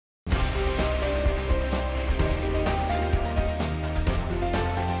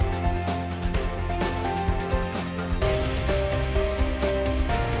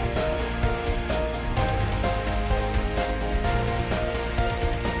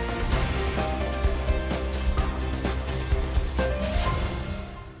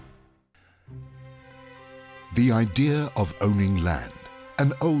The idea of owning land,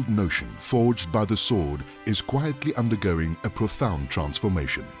 an old notion forged by the sword, is quietly undergoing a profound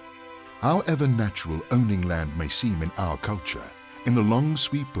transformation. However natural owning land may seem in our culture, in the long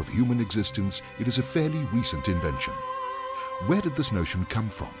sweep of human existence, it is a fairly recent invention. Where did this notion come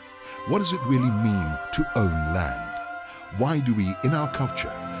from? What does it really mean to own land? Why do we, in our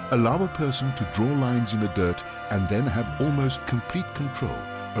culture, allow a person to draw lines in the dirt and then have almost complete control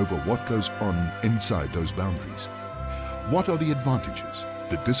over what goes on inside those boundaries? What are the advantages,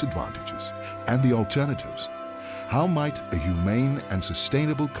 the disadvantages, and the alternatives? How might a humane and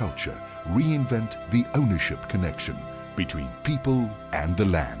sustainable culture reinvent the ownership connection between people and the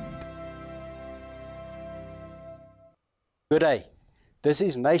land? Good day. This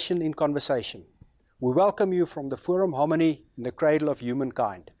is Nation in Conversation. We welcome you from the Forum Homini in the cradle of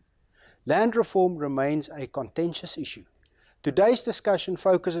humankind. Land reform remains a contentious issue. Today's discussion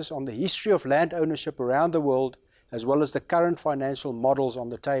focuses on the history of land ownership around the world, as well as the current financial models on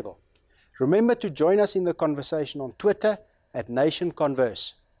the table. Remember to join us in the conversation on Twitter at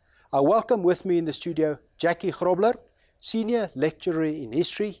NationConverse. I welcome with me in the studio Jackie Grobler, Senior Lecturer in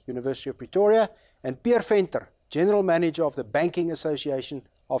History, University of Pretoria, and Pierre Venter, General Manager of the Banking Association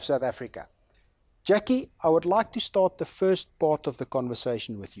of South Africa. Jackie, I would like to start the first part of the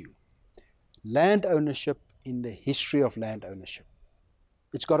conversation with you. Land ownership in the history of land ownership.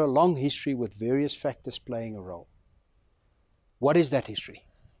 It's got a long history with various factors playing a role. What is that history?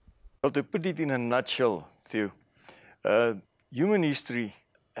 Well, to put it in a nutshell, Theo, human history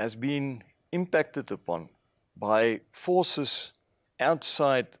has been impacted upon by forces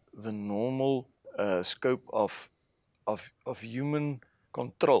outside the normal scope of human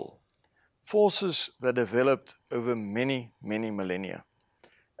control. Forces that developed over many, many millennia.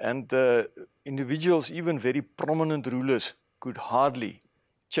 And individuals, even very prominent rulers, could hardly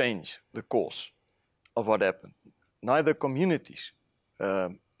change the course of what happened. Neither communities.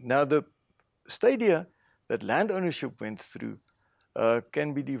 Now the stadia that land ownership went through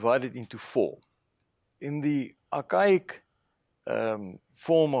can be divided into four. In the archaic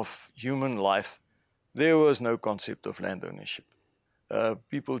form of human life, there was no concept of land ownership.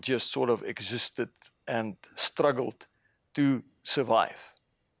 People just sort of existed and struggled to survive,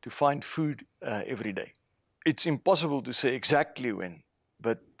 to find food every day. It's impossible to say exactly when,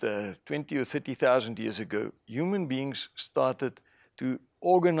 but 20 or 30,000 years ago, human beings started to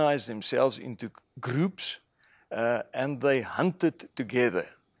organize themselves into groups and they hunted together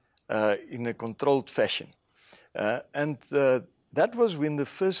in a controlled fashion. And that was when the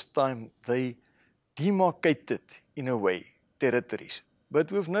first time they demarcated, in a way, territories.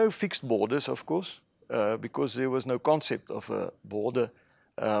 But with no fixed borders, of course, because there was no concept of a border.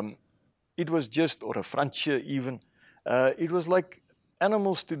 It was just, or a frontier even, it was like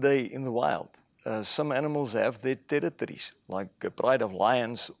animals today in the wild. Some animals have their territories, like a pride of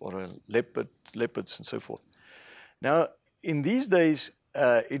lions or a leopards and so forth. Now, in these days,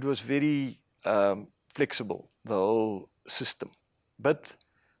 it was very flexible, the whole system. But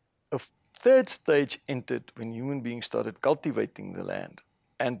a third stage entered when human beings started cultivating the land,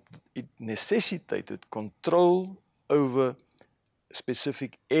 and it necessitated control over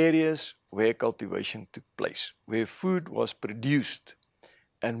specific areas where cultivation took place, where food was produced,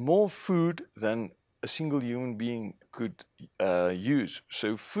 and more food than a single human being could use.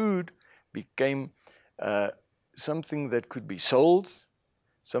 So food became something that could be sold,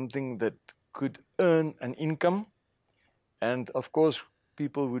 something that could earn an income, and of course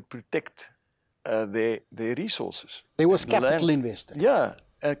people would protect their resources. There was capital invested. Yeah,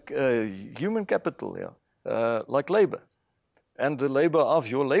 human capital, yeah, like labor. And the labor of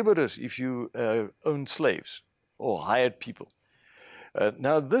your laborers if you owned slaves or hired people.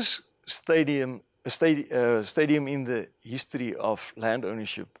 Now this stadium in the history of land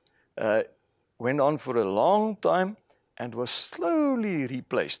ownership went on for a long time and was slowly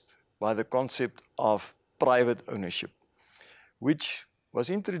replaced by the concept of private ownership, which was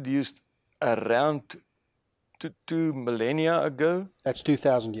introduced around 2 millennia ago. That's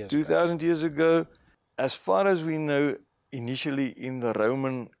 2,000 years 2,000 years ago, as far as we know, initially in the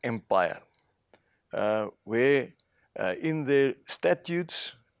Roman Empire, where in their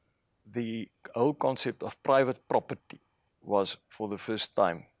statutes, the whole concept of private property was for the first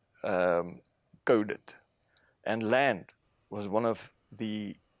time coded. And land was one of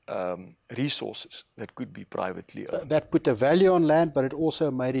the resources that could be privately owned. That put a value on land, but it also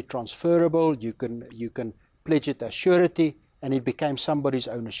made it transferable. You can pledge it as surety, and it became somebody's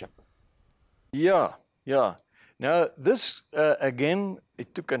ownership. Yeah, yeah. Now this, again,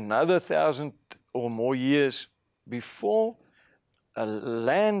 it took another 1,000 or more years before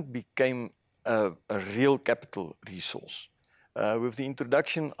land became a real capital resource. With the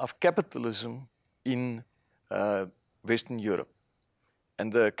introduction of capitalism in Western Europe.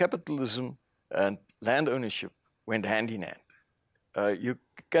 And the capitalism and land ownership went hand in hand. You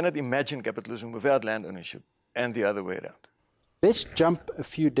cannot imagine capitalism without land ownership and the other way around. Let's jump a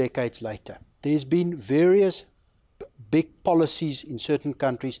few decades later. There's been various big policies in certain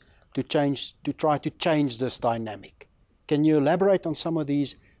countries to try to change this dynamic. Can you elaborate on some of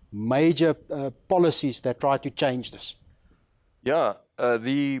these major policies that try to change this? Yeah,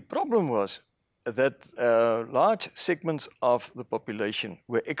 the problem was that large segments of the population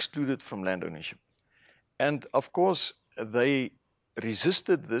were excluded from land ownership. And of course, they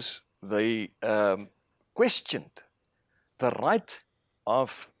resisted this. They questioned the right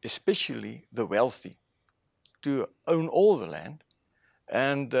of especially the wealthy to own all the land.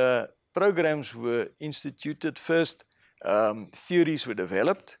 And programs were instituted. First, theories were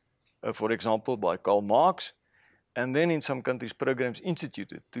developed, for example, by Karl Marx. And then in some countries, programs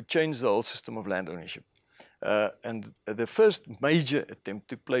instituted to change the whole system of land ownership. And the first major attempt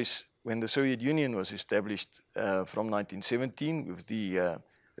took place when the Soviet Union was established from 1917 with the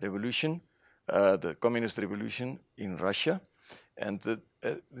revolution, the communist revolution in Russia. And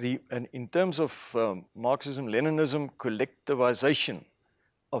in terms of Marxism, Leninism, collectivization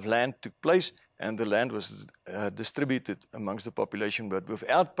of land took place, and the land was distributed amongst the population, but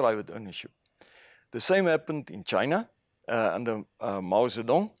without private ownership. The same happened in China under Mao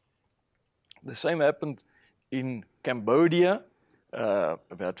Zedong. The same happened in Cambodia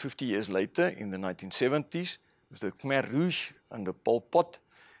about 50 years later in the 1970s with the Khmer Rouge under Pol Pot.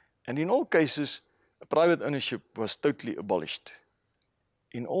 And in all cases, private ownership was totally abolished.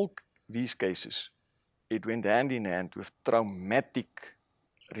 In all these cases, it went hand in hand with traumatic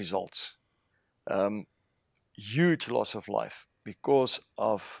results. Huge loss of life because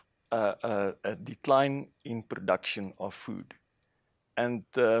of a decline in production of food. And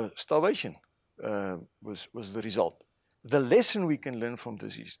starvation was the result. The lesson we can learn from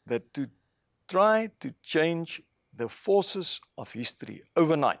this is that to try to change the forces of history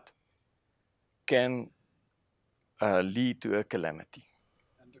overnight can lead to a calamity.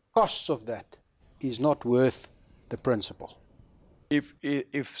 And the costs of that is not worth the principle.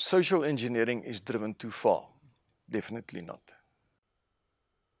 If social engineering is driven too far, definitely not.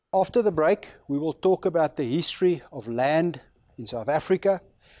 After the break, we will talk about the history of land in South Africa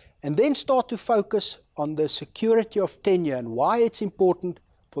and then start to focus on the security of tenure and why it's important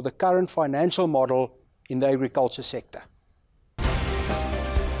for the current financial model in the agriculture sector.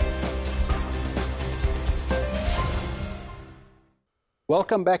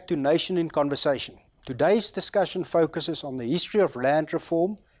 Welcome back to Nation in Conversation. Today's discussion focuses on the history of land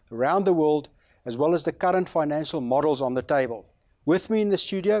reform around the world as well as the current financial models on the table. With me in the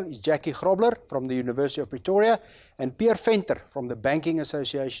studio is Jackie Grobler from the University of Pretoria and Pierre Venter from the Banking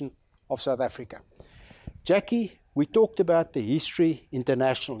Association of South Africa. Jackie, we talked about the history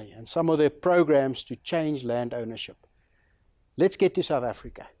internationally and some of the programs to change land ownership. Let's get to South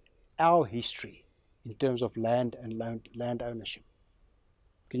Africa, our history in terms of land and land ownership.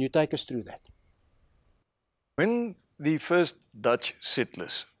 Can you take us through that? When the first Dutch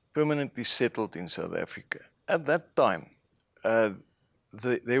settlers permanently settled in South Africa, at that time,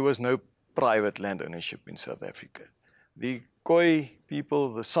 there was no private land ownership in South Africa. The Khoi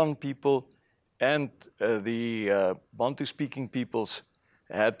people, the San people, and the Bantu-speaking peoples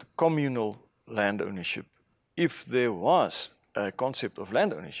had communal land ownership. If there was a concept of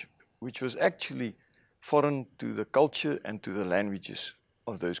land ownership, which was actually foreign to the culture and to the languages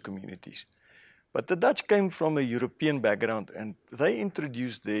of those communities. But the Dutch came from a European background and they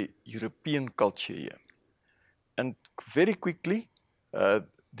introduced the European culture here. And very quickly,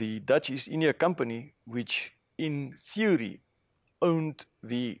 the Dutch East India Company, which in theory owned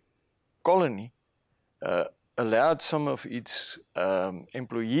the colony, allowed some of its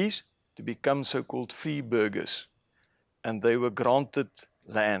employees to become so-called free burghers. And they were granted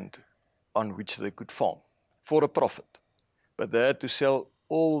land on which they could farm for a profit. But they had to sell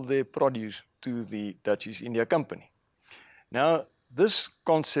all their produce to the Dutch East India Company. Now, this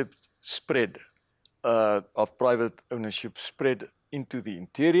concept spread of private ownership spread into the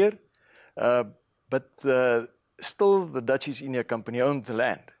interior, but still the Dutch East India Company owned the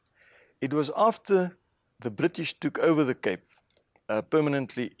land. It was after the British took over the Cape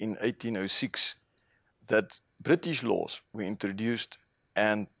permanently in 1806 that British laws were introduced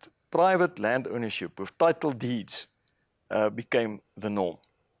and private land ownership with title deeds became the norm.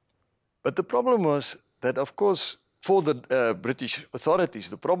 But the problem was that, of course, for the British authorities,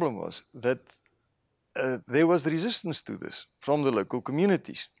 the problem was that there was resistance to this from the local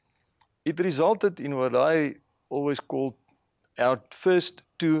communities. it resulted in what I always called our first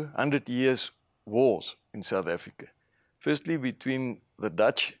 200 years wars in South Africa. Firstly, between the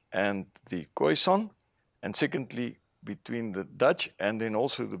Dutch and the Khoisan, and secondly, between the Dutch and then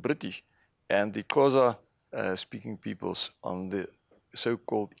also the British and the Xhosa speaking peoples on the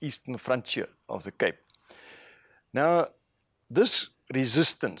so-called eastern frontier of the Cape. Now, this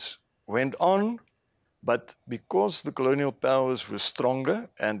resistance went on, but because the colonial powers were stronger,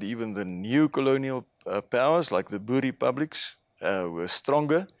 and even the new colonial powers like the Boer republics were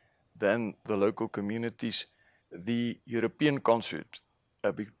stronger than the local communities, the European concept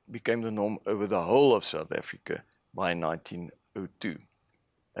became the norm over the whole of South Africa by 1902,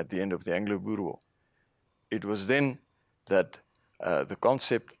 at the end of the Anglo-Boer War. It was then that the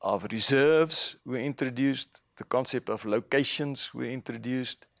concept of reserves were introduced, the concept of locations were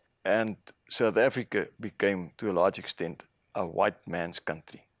introduced, and South Africa became, to a large extent, a white man's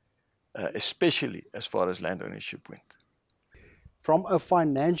country, especially as far as land ownership went. From a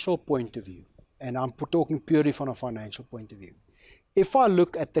financial point of view, and I'm talking purely from a financial point of view, if I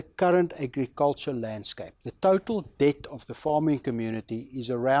look at the current agriculture landscape, the total debt of the farming community is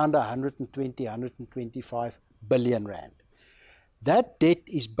around 120, 125 billion rand. That debt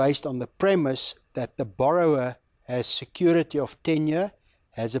is based on the premise that the borrower has security of tenure,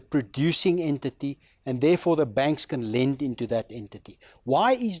 has a producing entity, and therefore the banks can lend into that entity.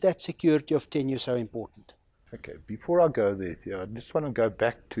 Why is that security of tenure so important? Okay, before I go there, Theo, I just want to go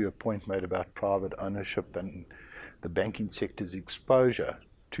back to your point made about private ownership and the banking sector's exposure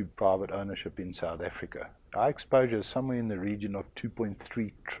to private ownership in South Africa. Our exposure is somewhere in the region of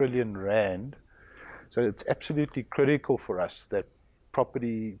 2.3 trillion rand. So it's absolutely critical for us that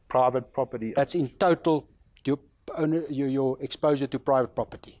private property... That's in total your exposure to private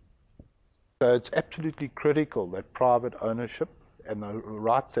property. So it's absolutely critical that private ownership and the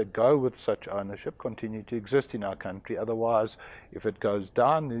rights that go with such ownership continue to exist in our country. Otherwise, if it goes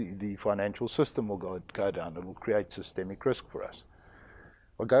down, the financial system will go down. It will create systemic risk for us.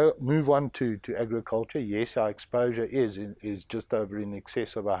 We'll move on to agriculture. Yes, our exposure is just over in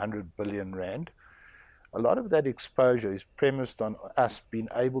excess of 100 billion rand. A lot of that exposure is premised on us being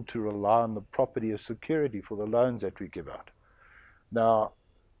able to rely on the property as security for the loans that we give out. Now,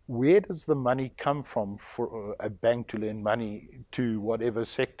 where does the money come from for a bank to lend money to whatever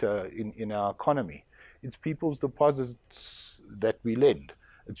sector in our economy? It's people's deposits that we lend.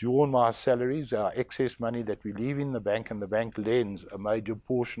 It's your and my salaries, our excess money that we leave in the bank, and the bank lends a major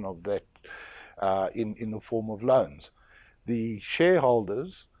portion of that in the form of loans. The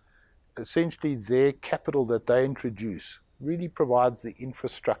shareholders, essentially their capital that they introduce really provides the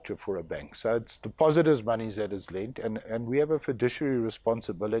infrastructure for a bank. So it's depositors' monies that is lent, and we have a fiduciary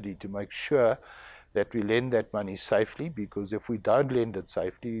responsibility to make sure that we lend that money safely, because if we don't lend it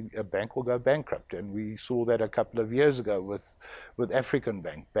safely, a bank will go bankrupt. And we saw that a couple of years ago with African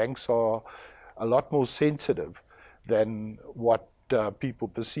Bank. Banks are a lot more sensitive than what people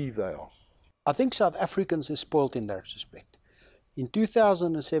perceive they are. I think South Africans are spoiled in that respect. In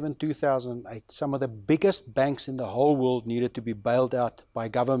 2007, 2008, some of the biggest banks in the whole world needed to be bailed out by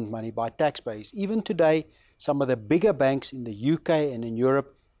government money, by taxpayers. Even today, some of the bigger banks in the UK and in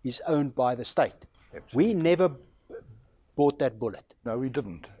Europe is owned by the state. Absolutely. We never bought that bullet. No, we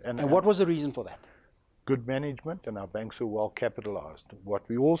didn't. And what was the reason for that? Good management, and our banks were well capitalized. What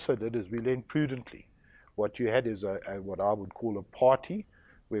we also did is we lent prudently. What you had is what I would call a party,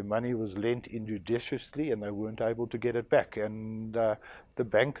 where money was lent injudiciously and they weren't able to get it back. And the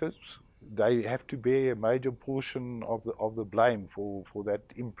bankers, they have to bear a major portion of the blame for that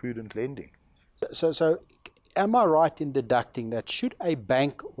imprudent lending. So am I right in deducting that should a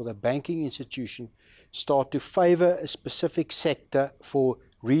bank or the banking institution start to favor a specific sector for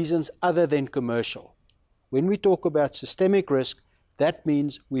reasons other than commercial, when we talk about systemic risk, that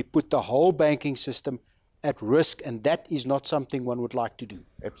means we put the whole banking system at risk, and that is not something one would like to do?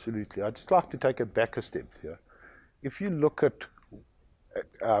 Absolutely. I'd just like to take it back a step here. If you look at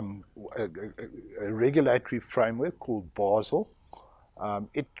a regulatory framework called Basel,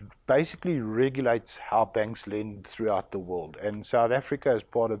 it basically regulates how banks lend throughout the world. And South Africa, as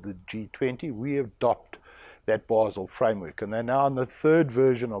part of the G20, we adopt that Basel framework. And they're now on the third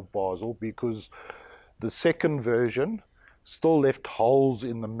version of Basel, because the second version still left holes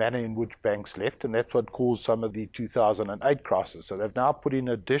in the manner in which banks left, and that's what caused some of the 2008 crisis. So they've now put in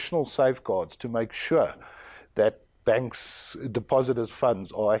additional safeguards to make sure that banks' depositors'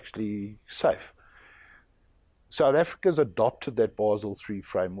 funds are actually safe. South Africa's adopted that Basel III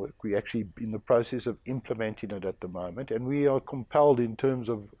framework. We're actually in the process of implementing it at the moment, and we are compelled in terms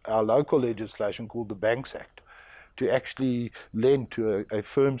of our local legislation called the Banks Act to actually lend to a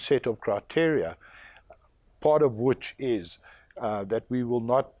firm set of criteria, part of which is that we will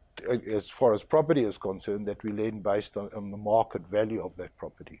not, as far as property is concerned, that we lend based on the market value of that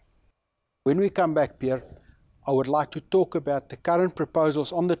property. When we come back, Pierre, I would like to talk about the current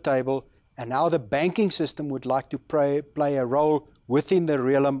proposals on the table and how the banking system would like to play a role within the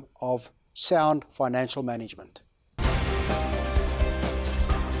realm of sound financial management.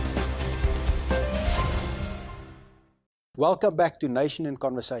 Welcome back to Nation in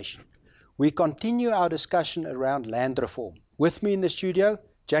Conversation. We continue our discussion around land reform. With me in the studio,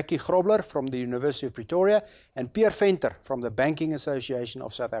 Jackie Grobler from the University of Pretoria and Pierre Venter from the Banking Association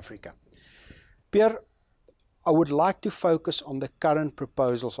of South Africa. Pierre, I would like to focus on the current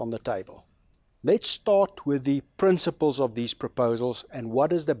proposals on the table. Let's start with the principles of these proposals and what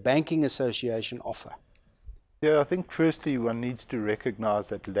does the Banking Association offer? Yeah, I think firstly one needs to recognize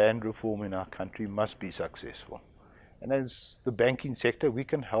that land reform in our country must be successful. And as the banking sector, we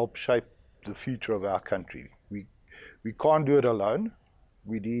can help shape the future of our country. We can't do it alone.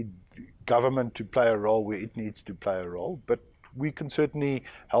 We need government to play a role where it needs to play a role, but we can certainly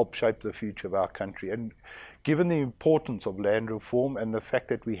help shape the future of our country. And given the importance of land reform and the fact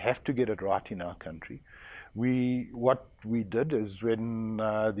that we have to get it right in our country, what we did is when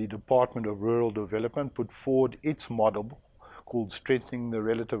the Department of Rural Development put forward its model called Strengthening the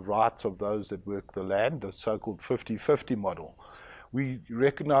Relative Rights of Those That Work the Land, the so-called 50-50 model. We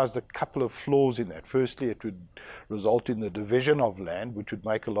recognized a couple of flaws in that. Firstly, it would result in the division of land, which would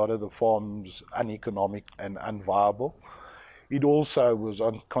make a lot of the farms uneconomic and unviable. It also was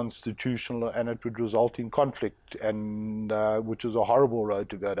unconstitutional and it would result in conflict, and which is a horrible road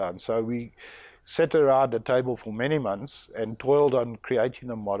to go down. So we sat around the table for many months and toiled on creating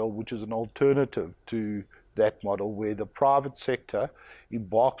a model which is an alternative to that model where the private sector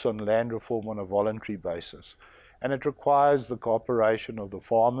embarks on land reform on a voluntary basis. And it requires the cooperation of the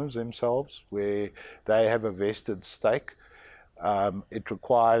farmers themselves, where they have a vested stake. It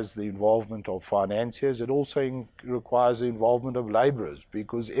requires the involvement of financiers. It also requires the involvement of labourers,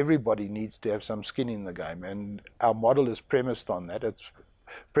 because everybody needs to have some skin in the game. And our model is premised on that. It's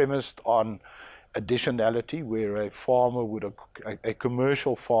premised on additionality, where a farmer would, a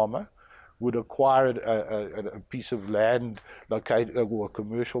commercial farmer would acquire a piece of land located, or a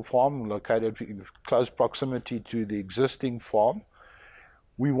commercial farm located in close proximity to the existing farm.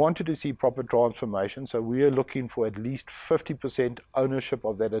 We wanted to see proper transformation, so we are looking for at least 50% ownership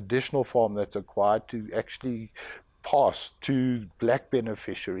of that additional farm that's acquired to actually pass to black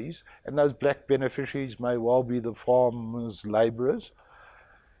beneficiaries, and those black beneficiaries may well be the farmers' labourers.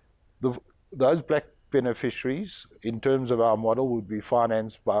 Those black beneficiaries, in terms of our model, would be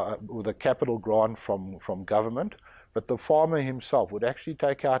financed with a capital grant from government, but the farmer himself would actually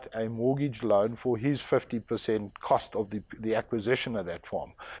take out a mortgage loan for his 50% cost of the acquisition of that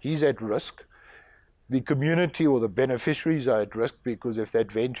farm. He's at risk. The community or the beneficiaries are at risk, because if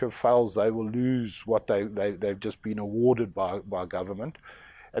that venture fails, they will lose what they've just been awarded by government.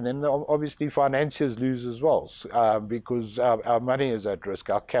 And then obviously financiers lose as well, because our money is at risk,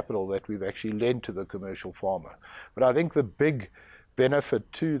 our capital that we've actually lent to the commercial farmer. But I think the big benefit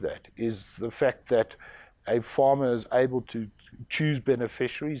to that is the fact that a farmer is able to choose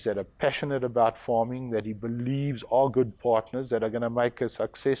beneficiaries that are passionate about farming, that he believes are good partners, that are going to make a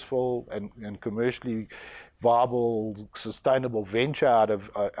successful and commercially viable, sustainable venture out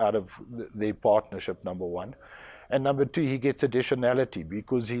of their partnership, number one. And number two, he gets additionality,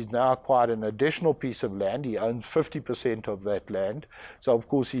 because he's now acquired an additional piece of land. He owns 50% of that land. So, of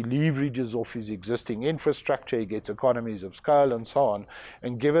course, he leverages off his existing infrastructure. He gets economies of scale and so on.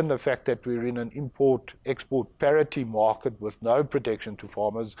 And given the fact that we're in an import-export parity market with no protection to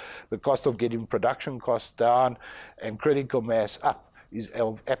farmers, the cost of getting production costs down and critical mass up is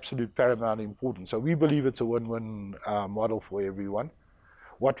of absolute paramount importance. So we believe it's a win-win model for everyone.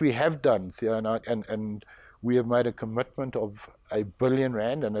 What we have done, Theo, and we have made a commitment of R1 billion,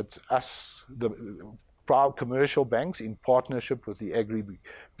 and it's us, the proud commercial banks, in partnership with the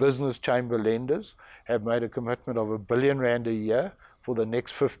agri-business chamber lenders, have made a commitment of R1 billion a year for the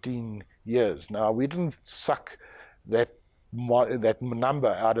next 15 years. Now, we didn't suck that number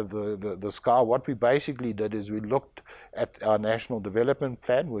out of the sky. What we basically did is we looked at our national development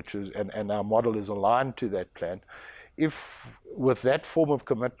plan, which is, and our model is aligned to that plan. If with that form of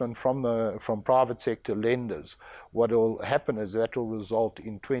commitment from private sector lenders, what will happen is that will result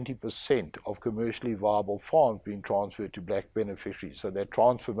in 20% of commercially viable farms being transferred to black beneficiaries. So that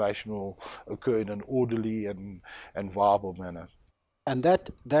transformation will occur in an orderly and viable manner. And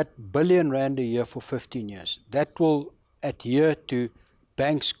that R1 billion a year for 15 years, that will adhere to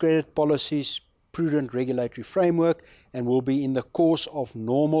banks' credit policies, prudent regulatory framework and will be in the course of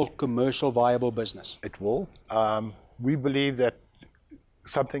normal commercial viable business? It will. We believe that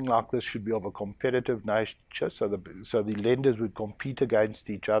something like this should be of a competitive nature, so the lenders would compete against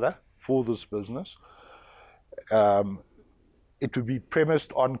each other for this business. It would be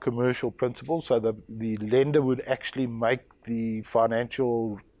premised on commercial principles, so the lender would actually make the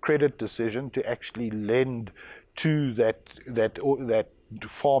financial credit decision to actually lend to that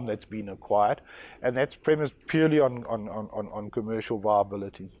farm that's been acquired, and that's premised purely on commercial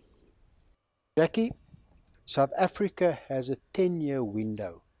viability. Jackie, South Africa has a 10-year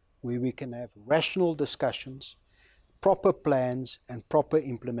window where we can have rational discussions, proper plans and proper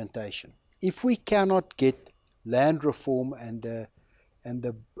implementation. If we cannot get land reform and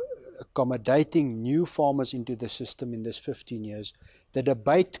the accommodating new farmers into the system in this 15 years, the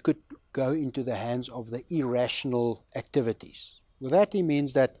debate could go into the hands of the irrational activities. With that, it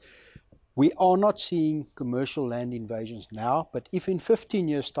means that we are not seeing commercial land invasions now, but if in 15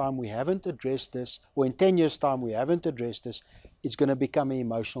 years' time we haven't addressed this, or in 10 years' time we haven't addressed this, it's going to become an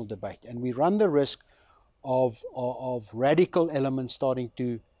emotional debate. And we run the risk of radical elements starting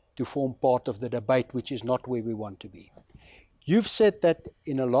to form part of the debate, which is not where we want to be. You've said that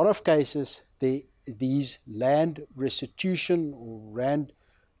in a lot of cases, these land restitution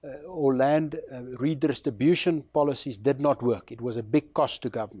or land redistribution policies did not work. It was a big cost to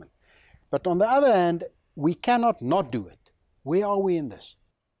government. But on the other hand, we cannot not do it. Where are we in this?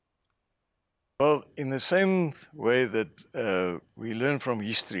 Well, in the same way that we learn from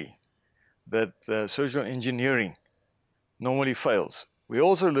history that social engineering normally fails, we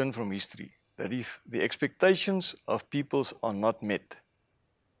also learn from history that if the expectations of peoples are not met,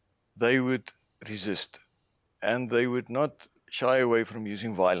 they would resist and they would not shy away from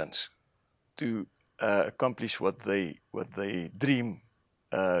using violence to accomplish what they dream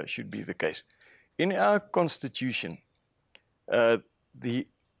should be the case. In our constitution, the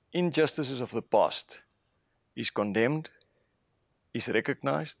injustices of the past is condemned, is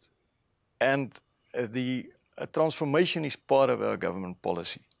recognized, and the transformation is part of our government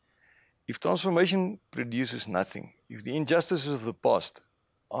policy. If transformation produces nothing, if the injustices of the past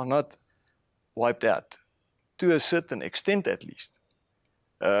are not wiped out, to a certain extent at least,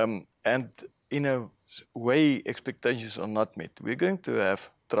 and in a way expectations are not met, we're going to have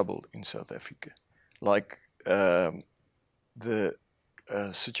trouble in South Africa, like the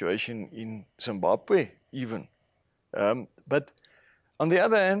situation in Zimbabwe even. But on the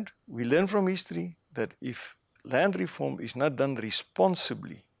other hand, we learn from history that if land reform is not done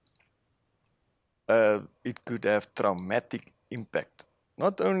responsibly, it could have traumatic impact,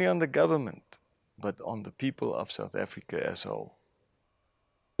 not only on the government, but on the people of South Africa as a whole.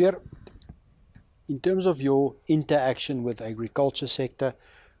 Pierre, in terms of your interaction with the agriculture sector,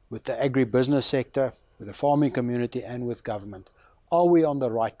 with the agribusiness sector, with the farming community and with government, are we on the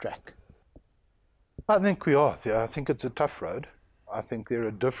right track? I think we are. Yeah, I think it's a tough road. I think there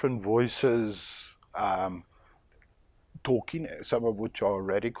are different voices talking, some of which are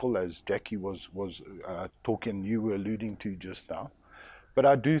radical, as Jackie was talking, you were alluding to just now. But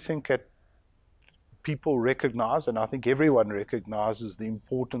I do think that people recognize, and I think everyone recognizes, the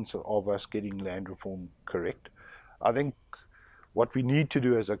importance of us getting land reform correct. I think what we need to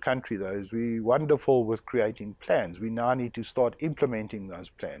do as a country, though, is we're wonderful with creating plans. We now need to start implementing those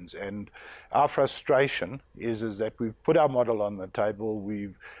plans. And our frustration is that we've put our model on the table. We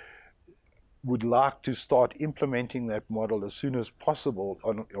would like to start implementing that model as soon as possible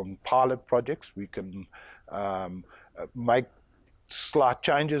on pilot projects. We can make slight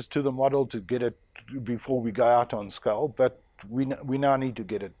changes to the model to get it before we go out on scale, but we now need to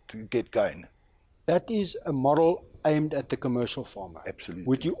get going. That is a model aimed at the commercial farmer. Absolutely.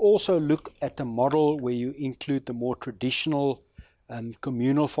 Would you also look at a model where you include the more traditional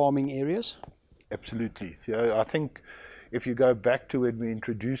communal farming areas? Absolutely. So I think if you go back to when we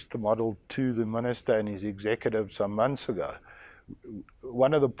introduced the model to the Minister and his executive some months ago,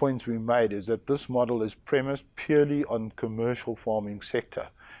 one of the points we made is that this model is premised purely on commercial farming sector.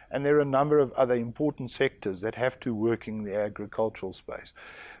 And there are a number of other important sectors that have to work in the agricultural space.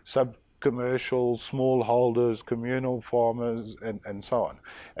 Sub-commercial, smallholders, communal farmers, and so on.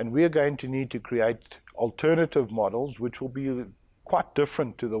 And we're going to need to create alternative models which will be quite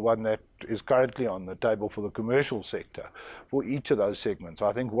different to the one that is currently on the table for the commercial sector for each of those segments.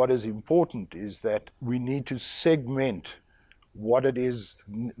 I think what is important is that we need to segment what it is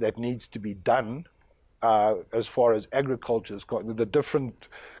that needs to be done as far as agriculture is concerned, the different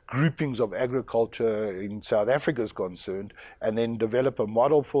groupings of agriculture in South Africa is concerned, and then develop a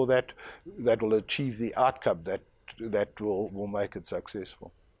model for that will achieve the outcome that will make it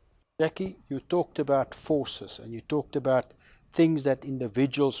successful. Jackie, you talked about forces and you talked about things that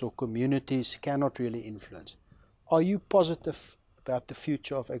individuals or communities cannot really influence. Are you positive about the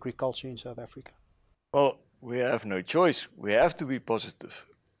future of agriculture in South Africa? Well, we have no choice. We have to be positive.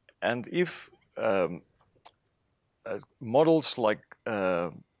 And if models like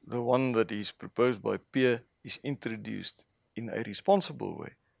the one that is proposed by Pierre is introduced in a responsible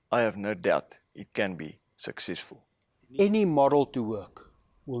way, I have no doubt it can be successful. Any model to work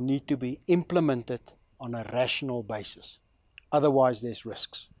will need to be implemented on a rational basis. Otherwise, there's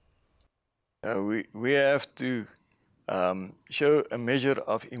risks. We have to show a measure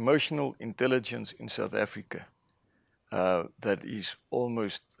of emotional intelligence in South Africa that is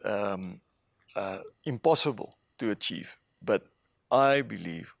almost impossible to achieve. But I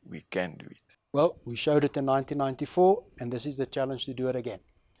believe we can do it. Well, we showed it in 1994, and this is the challenge to do it again.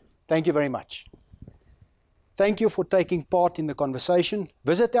 Thank you very much. Thank you for taking part in the conversation.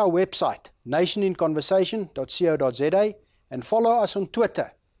 Visit our website, nationinconversation.co.za, and follow us on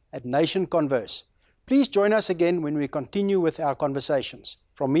Twitter at NationConverse. Please join us again when we continue with our conversations.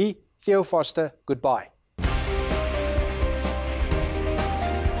 From me, Theo Foster, goodbye.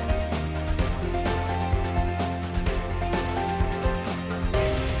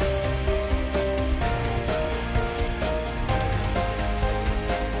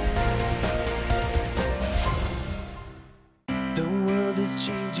 The world is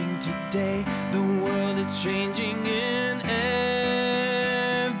changing today. The world is changing in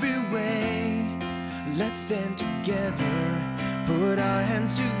every way. Let's stand together, put our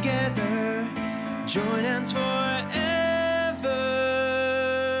hands together, join hands forever.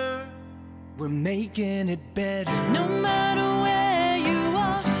 We're making it better. No matter where you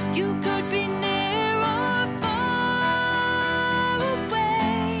are, you could be near or far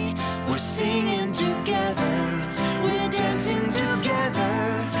away. We're singing together, we're dancing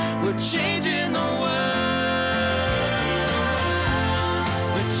together, we're